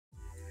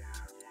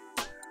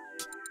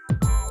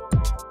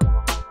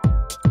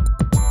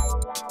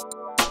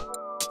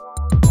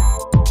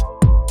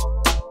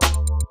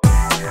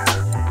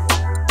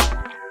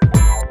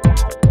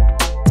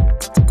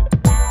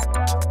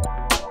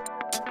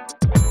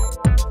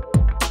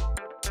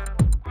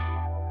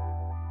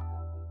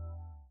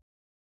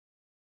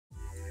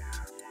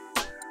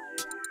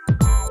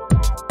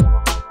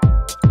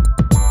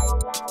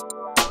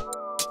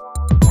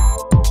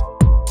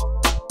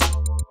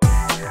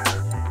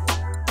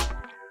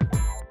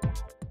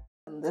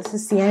This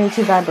is the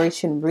energy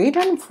vibration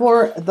reading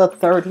for the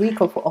third week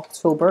of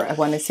October. I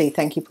want to say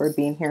thank you for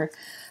being here.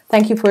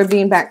 Thank you for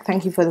being back.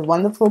 Thank you for the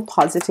wonderful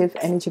positive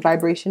energy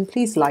vibration.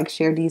 Please like,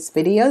 share these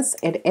videos.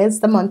 It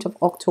is the month of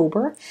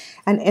October.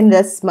 And in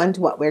this month,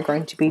 what we're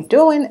going to be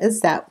doing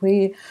is that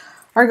we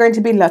are going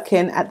to be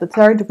looking at the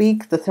third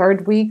week. The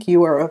third week,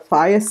 you are a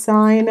fire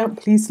sign.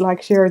 Please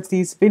like, share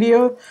these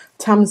videos.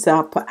 Thumbs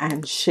up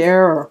and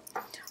share.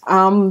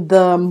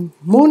 The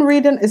moon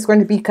reading is going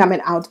to be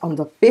coming out on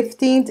the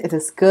 15th. It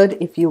is good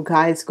if you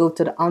guys go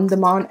to the on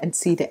demand and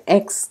see the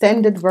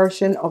extended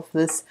version of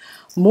this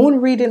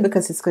moon reading,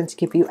 because it's going to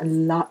give you a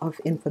lot of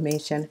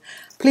information.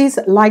 Please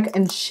like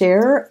and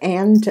share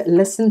and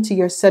listen to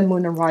your sun,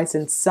 moon, and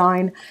rising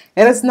sign.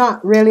 It is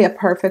not really a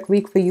perfect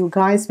week for you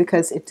guys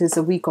because it is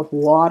a week of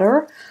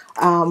water,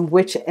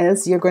 which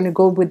is you're going to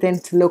go within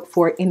to look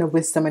for inner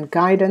wisdom and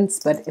guidance,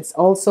 but it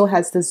also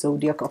has the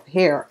zodiac of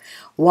air.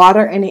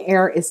 Water and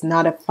air is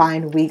not a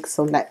fine week,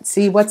 so let's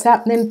see what's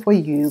happening for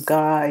you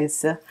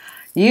guys.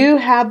 You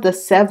have the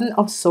Seven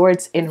of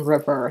Swords in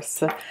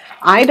reverse.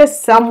 Either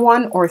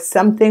someone or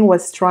something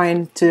was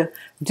trying to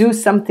do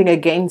something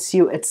against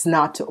you. It's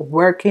not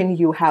working.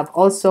 You have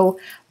also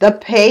the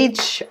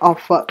Page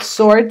of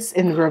Swords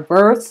in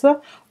reverse.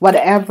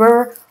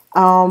 Whatever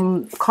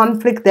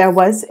conflict there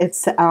was,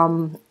 it's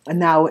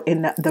now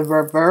in the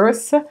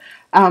reverse.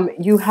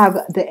 You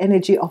have the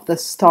energy of the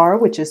Star,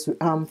 which is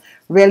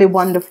really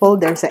wonderful.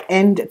 There's an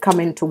end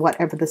coming to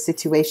whatever the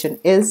situation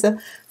is.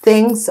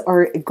 Things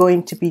are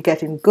going to be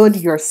getting good.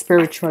 You're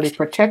spiritually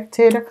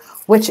protected,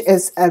 which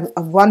is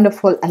a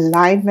wonderful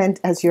alignment.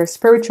 As you're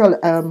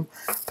spiritual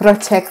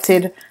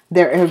protected,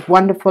 there is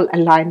wonderful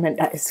alignment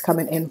that is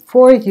coming in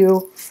for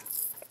you.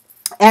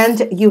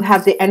 And you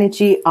have the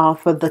energy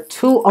of the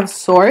Two of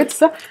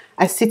Swords,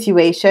 a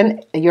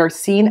situation. You're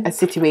seeing a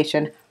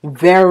situation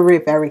very,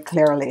 very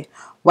clearly.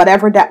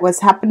 Whatever that was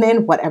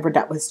happening, whatever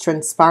that was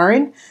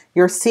transpiring,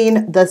 you're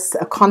seeing this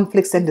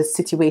conflicts in the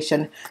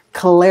situation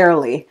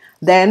clearly.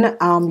 Then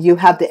you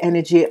have the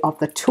energy of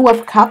the Two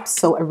of Cups.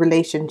 So a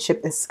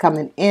relationship is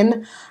coming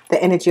in.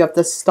 The energy of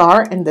the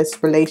Star in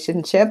this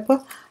relationship.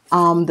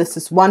 This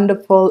is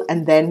wonderful.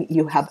 And then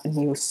you have a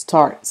new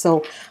start.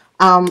 So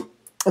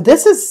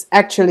this is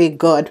actually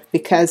good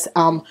because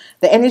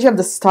the energy of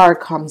the Star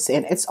comes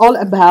in. It's all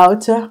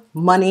about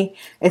money.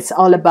 It's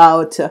all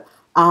about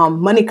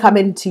money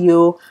coming to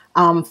you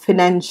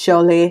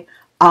financially,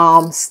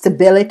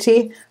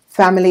 stability,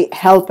 family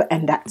help,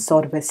 and that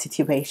sort of a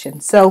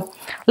situation. So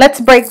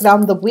let's break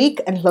down the week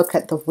and look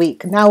at the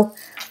week. Now,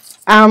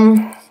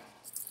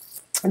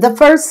 the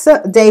first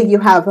day you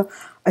have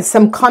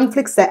some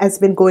conflicts that has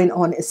been going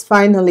on is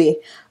finally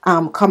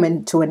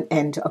coming to an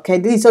end. Okay,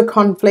 these are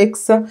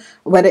conflicts,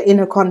 whether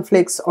inner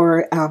conflicts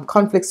or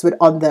conflicts with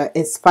other,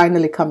 is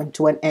finally coming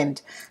to an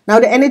end. Now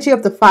the energy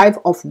of the Five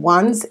of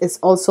Wands is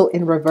also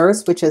in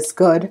reverse, which is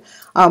good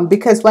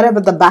because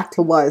whatever the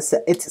battle was,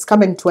 it is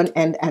coming to an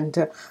end,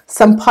 and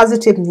some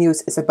positive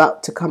news is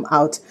about to come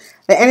out.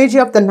 The energy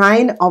of the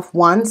Nine of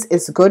Wands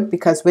is good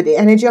because with the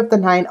energy of the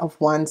Nine of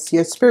Wands,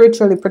 you're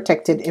spiritually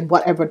protected in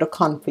whatever the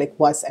conflict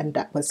was and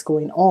that was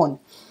going on.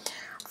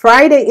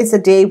 Friday is a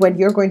day when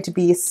you're going to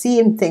be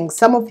seeing things.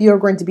 Some of you are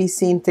going to be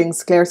seeing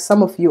things clear.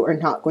 Some of you are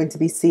not going to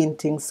be seeing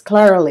things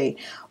clearly.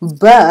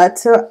 But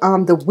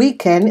the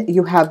weekend,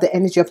 you have the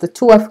energy of the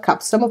Two of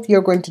Cups. Some of you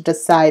are going to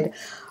decide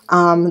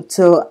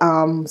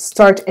to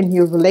start a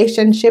new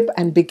relationship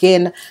and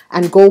begin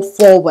and go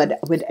forward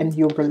with a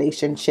new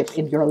relationship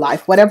in your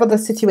life. Whatever the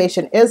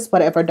situation is,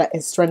 whatever that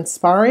is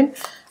transpiring,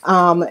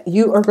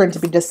 you are going to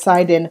be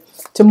deciding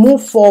to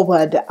move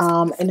forward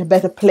in a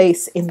better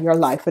place in your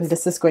life, and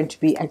this is going to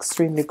be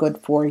extremely good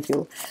for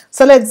you.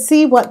 So let's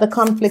see what the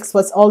conflicts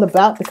was all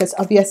about, because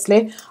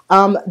obviously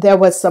there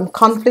was some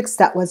conflicts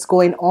that was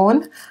going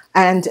on,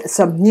 and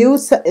some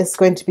news is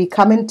going to be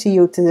coming to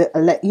you to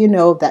let you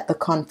know that the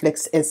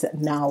conflicts is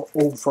now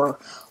over.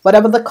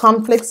 Whatever the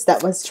conflicts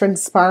that was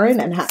transpiring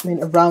and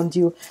happening around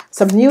you,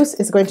 some news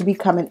is going to be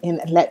coming in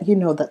and let you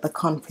know that the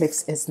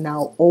conflicts is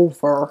now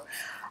over.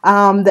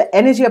 The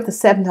energy of the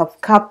Seven of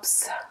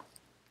Cups,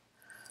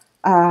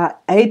 the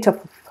Eight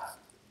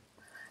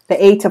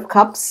of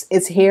Cups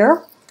is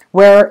here,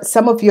 where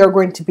some of you are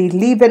going to be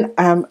leaving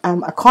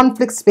a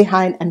conflicts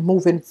behind and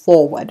moving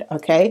forward.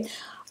 Okay,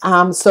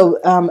 so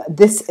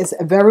this is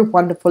very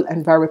wonderful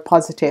and very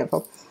positive.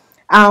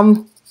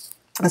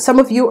 Some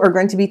of you are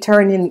going to be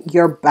turning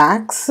your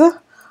backs.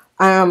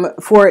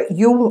 For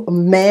you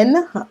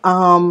men,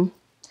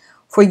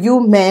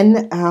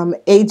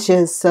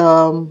 ages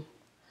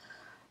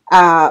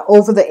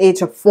over the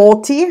age of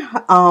 40,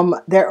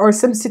 there are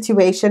some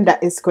situation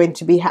that is going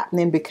to be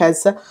happening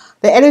because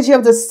the energy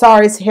of the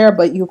Star is here,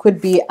 but you could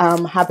be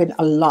having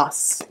a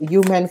loss.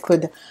 You men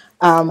could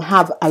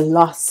have a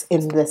loss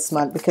in this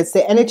month because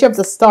the energy of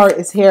the Star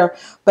is here,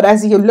 but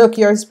as you look,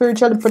 you're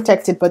spiritually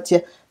protected, but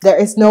there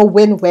is no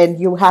win when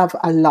you have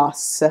a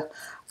loss.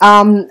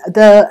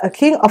 The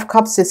King of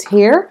Cups is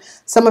here.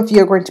 Some of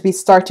you are going to be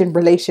starting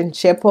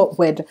relationship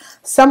with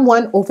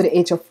someone over the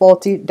age of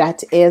 40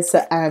 that is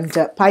and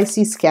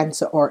Pisces,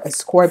 Cancer, or a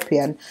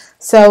Scorpion.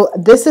 So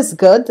this is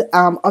good.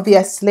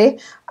 Obviously,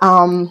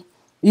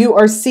 you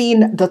are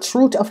seeing the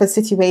truth of a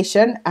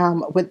situation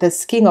with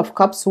this King of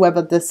Cups,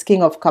 whoever this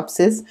King of Cups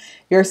is.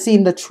 You're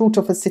seeing the truth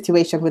of a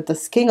situation with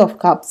this King of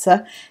Cups,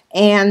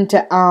 and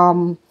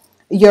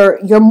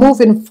you're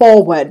moving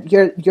forward.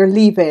 You're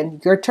leaving.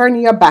 You're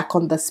turning your back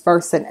on this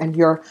person, and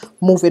you're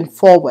moving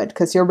forward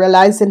because you're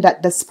realizing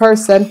that this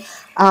person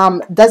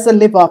doesn't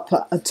live up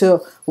to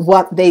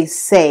what they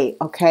say.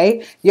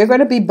 Okay, you're going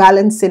to be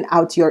balancing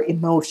out your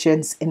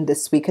emotions in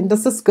this week, and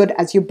this is good.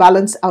 As you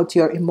balance out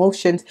your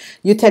emotions,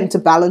 you tend to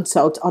balance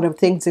out other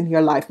things in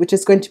your life, which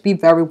is going to be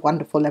very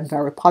wonderful and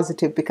very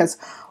positive, because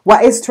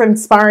what is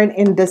transpiring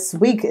in this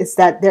week is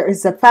that there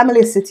is a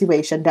family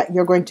situation that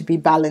you're going to be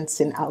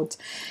balancing out.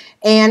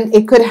 And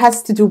it could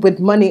has to do with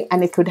money,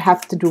 and it could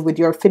have to do with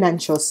your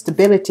financial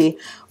stability,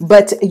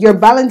 but you're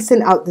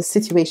balancing out the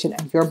situation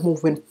and you're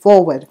moving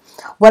forward.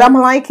 What I'm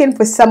liking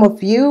for some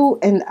of you,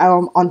 and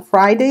on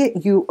Friday,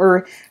 you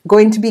are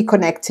going to be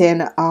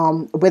connecting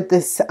with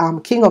this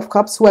King of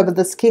Cups, whoever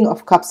this King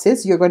of Cups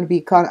is. You're going to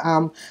be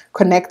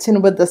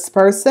connecting with this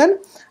person.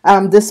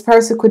 This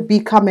person could be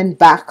coming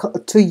back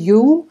to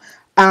you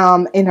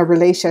in a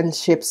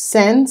relationship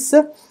sense.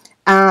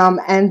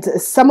 And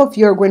some of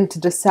you are going to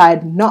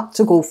decide not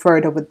to go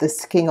further with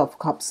this King of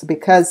Cups,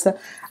 because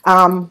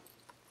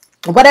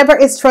whatever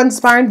is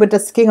transpiring with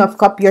this King of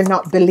Cups, you're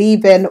not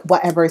believing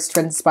whatever is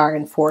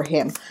transpiring for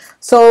him.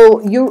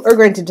 So you are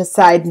going to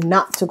decide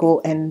not to go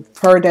any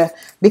further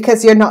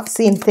because you're not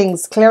seeing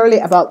things clearly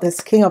about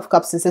this King of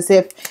Cups. It's as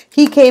if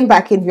he came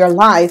back in your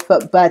life,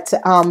 but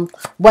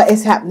what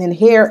is happening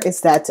here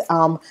is that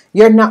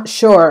you're not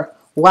sure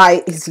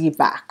why is he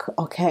back.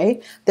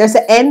 Okay, there's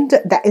an end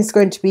that is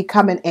going to be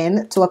coming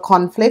in to a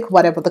conflict,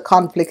 whatever the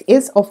conflict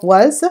is or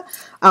was.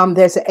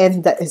 There's an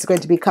end that is going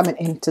to be coming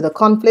into the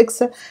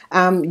conflicts.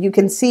 You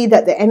can see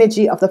that the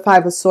energy of the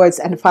Five of Swords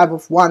and the Five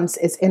of Wands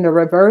is in the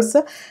reverse.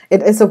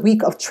 It is a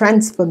week of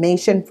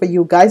transformation for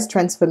you guys,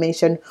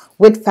 transformation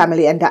with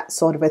family and that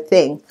sort of a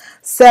thing.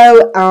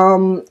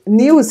 So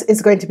news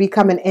is going to be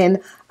coming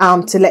in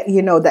to let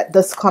you know that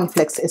this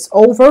conflict is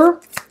over.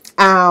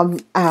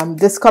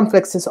 This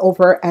conflict is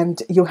over,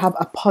 and you have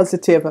a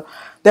positive.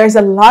 There's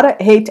a lot of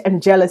hate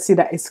and jealousy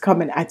that is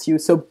coming at you,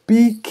 so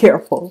be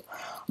careful.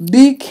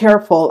 Be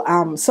careful.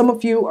 Some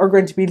of you are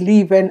going to be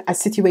leaving a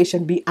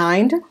situation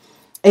behind.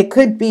 It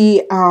could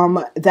be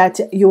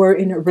that you are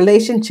in a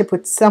relationship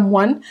with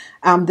someone.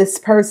 This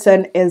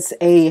person is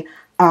a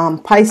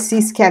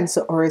Pisces,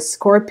 Cancer, or a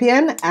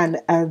Scorpion, and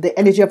the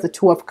energy of the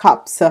Two of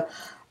Cups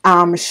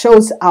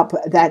shows up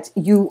that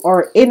you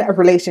are in a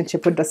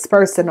relationship with this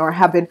person or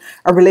having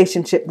a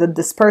relationship with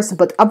this person,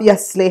 but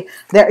obviously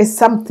there is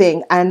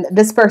something, and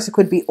this person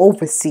could be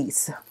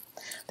overseas.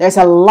 There's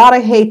a lot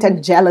of hate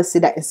and jealousy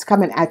that is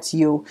coming at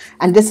you,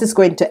 and this is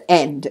going to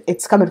end.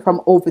 It's coming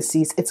from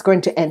overseas. It's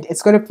going to end.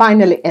 It's going to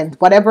finally end.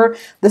 Whatever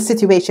the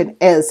situation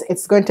is,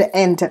 it's going to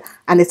end,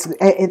 and it's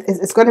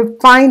going to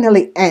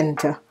finally end.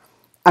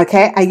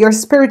 Okay, and you're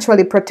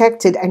spiritually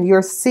protected, and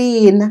you're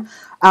seeing,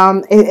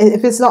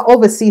 if it's not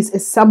overseas,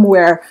 it's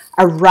somewhere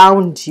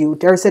around you.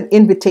 There's an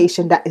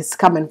invitation that is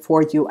coming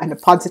for you, and a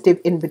positive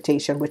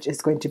invitation which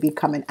is going to be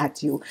coming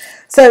at you.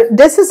 So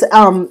this is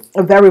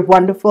very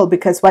wonderful,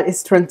 because what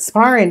is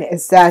transpiring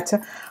is that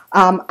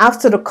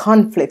after the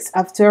conflicts,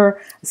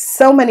 after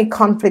so many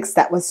conflicts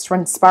that was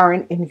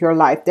transpiring in your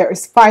life, there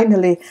is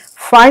finally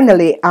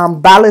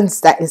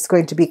balance that is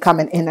going to be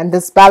coming in, and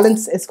this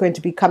balance is going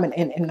to be coming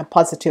in a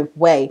positive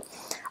way.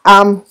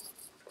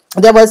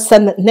 There was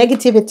some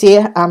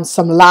negativity,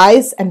 some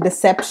lies and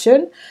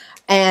deception,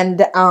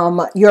 and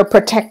you're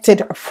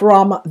protected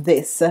from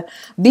this.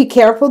 Be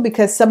careful,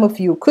 because some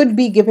of you could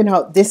be giving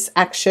out this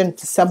action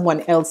to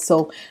someone else.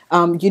 So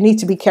you need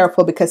to be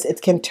careful, because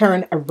it can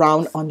turn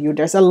around on you.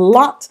 There's a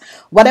lot,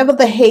 whatever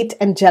the hate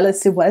and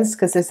jealousy was,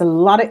 because there's a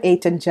lot of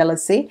hate and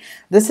jealousy.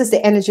 This is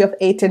the energy of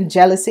hate and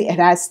jealousy. It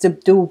has to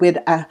do with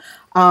a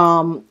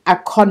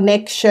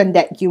connection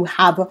that you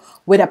have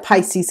with a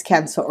Pisces,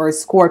 Cancer, or a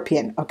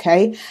Scorpion.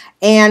 Okay,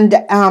 and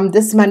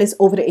this man is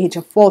over the age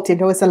of 40.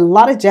 There was a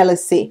lot of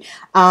jealousy.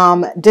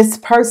 This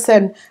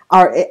person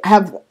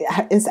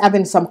is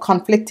having some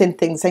conflicting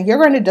things, and you're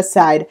going to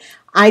decide,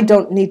 I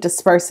don't need this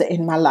person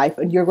in my life,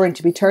 and you're going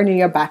to be turning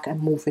your back and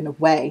moving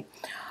away.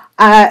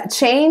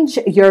 Change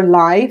your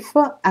life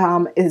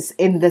is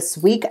in this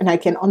week, and I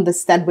can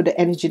understand with the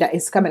energy that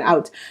is coming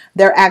out.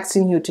 They're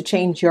asking you to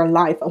change your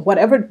life, and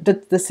whatever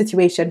the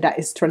situation that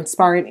is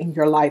transpiring in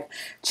your life,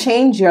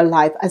 change your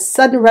life. A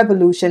sudden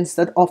revolutions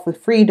that offer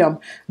freedom,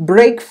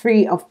 break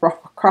free of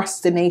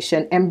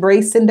procrastination,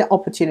 embracing the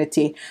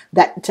opportunity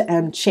that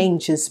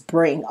changes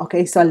bring.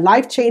 Okay, so a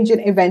life-changing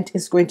event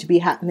is going to be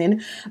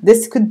happening.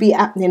 This could be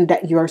happening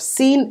that you're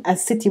seeing a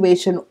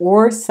situation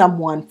or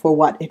someone for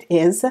what it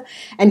is,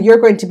 and you're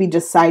going to be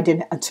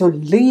deciding to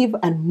leave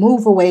and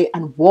move away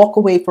and walk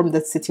away from the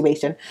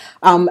situation,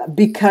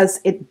 because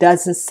it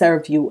doesn't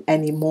serve you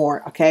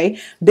anymore. Okay,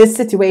 this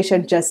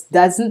situation just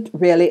doesn't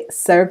really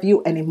serve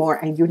you anymore,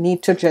 and you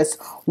need to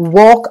just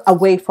walk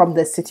away from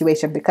this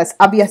situation, because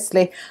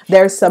obviously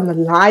there's some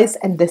lies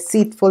and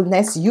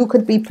deceitfulness. You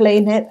could be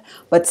playing it,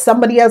 but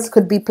somebody else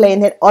could be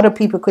playing it, other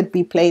people could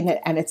be playing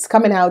it, and it's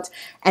coming out,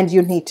 and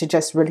you need to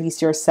just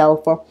release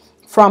yourself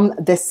from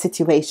this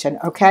situation.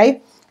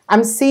 Okay,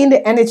 I'm seeing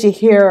the energy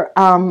here.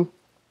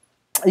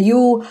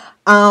 You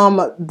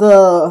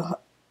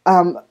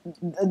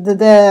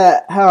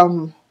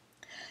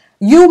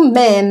you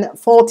men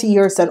 40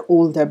 years and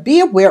older, be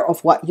aware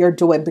of what you're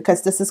doing,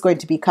 because this is going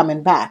to be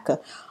coming back.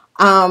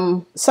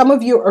 Some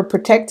of you are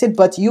protected,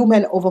 but you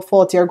men over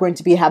 40 are going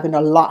to be having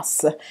a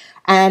loss,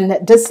 and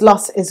this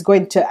loss is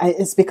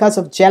is because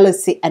of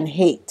jealousy and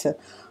hate.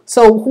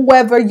 So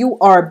whoever you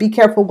are, be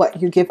careful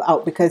what you give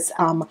out, because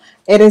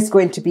it is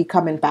going to be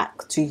coming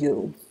back to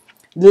you.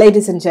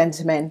 Ladies and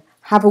gentlemen,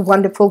 have a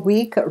wonderful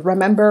week.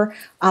 Remember,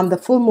 the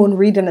full moon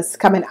reading is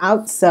coming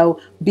out, so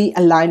be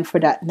aligned for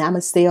that.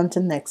 Namaste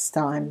until next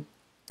time.